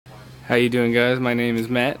How you doing, guys? My name is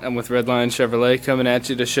Matt. I'm with Red Lion Chevrolet, coming at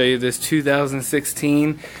you to show you this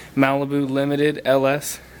 2016 Malibu Limited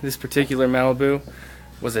LS. This particular Malibu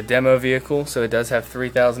was a demo vehicle, so it does have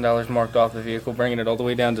 $3,000 marked off the vehicle, bringing it all the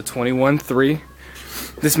way down to $21,300.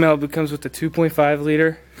 This Malibu comes with the 2.5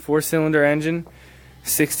 liter 4-cylinder engine,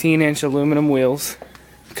 16-inch aluminum wheels.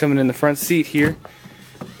 Coming in the front seat here,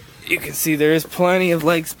 you can see there is plenty of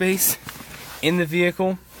leg space in the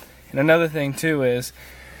vehicle. And another thing too is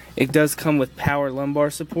it does come with power lumbar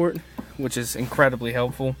support, which is incredibly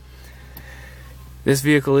helpful. This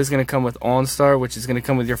vehicle is going to come with OnStar, which is going to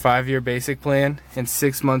come with your 5-year basic plan and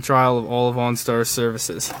 6-month trial of all of OnStar's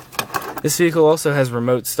services. This vehicle also has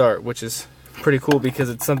remote start, which is pretty cool because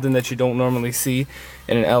it's something that you don't normally see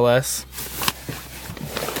in an LS.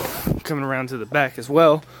 Coming around to the back as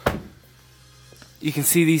well, you can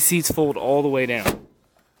see these seats fold all the way down,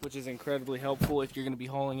 which is incredibly helpful if you're going to be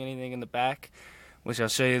hauling anything in the back, which I'll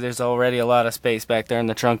show you. There's already a lot of space back there in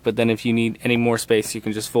the trunk, but then if you need any more space, you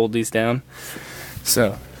can just fold these down.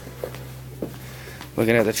 So,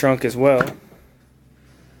 looking at the trunk as well,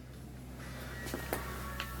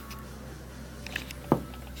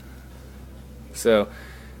 so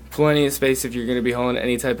plenty of space if you're going to be hauling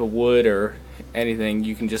any type of wood or anything.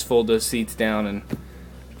 You can just fold those seats down and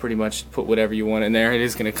pretty much put whatever you want in there. It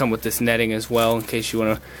is going to come with this netting as well in case you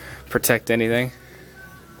want to protect anything.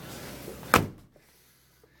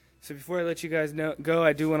 So before I let you guys go,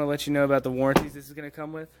 I do want to let you know about the warranties this is going to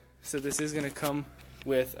come with. So this is going to come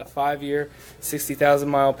with a 5-year,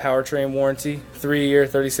 60,000-mile powertrain warranty, 3-year,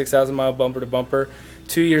 36,000-mile bumper-to-bumper,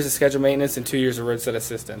 2 years of scheduled maintenance, and 2 years of roadside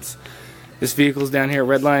assistance. This vehicle is down here at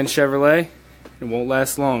Red Lion Chevrolet. It won't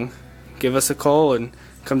last long. Give us a call and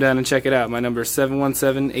come down and check it out. My number is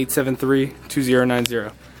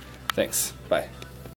 717-873-2090. Thanks. Bye.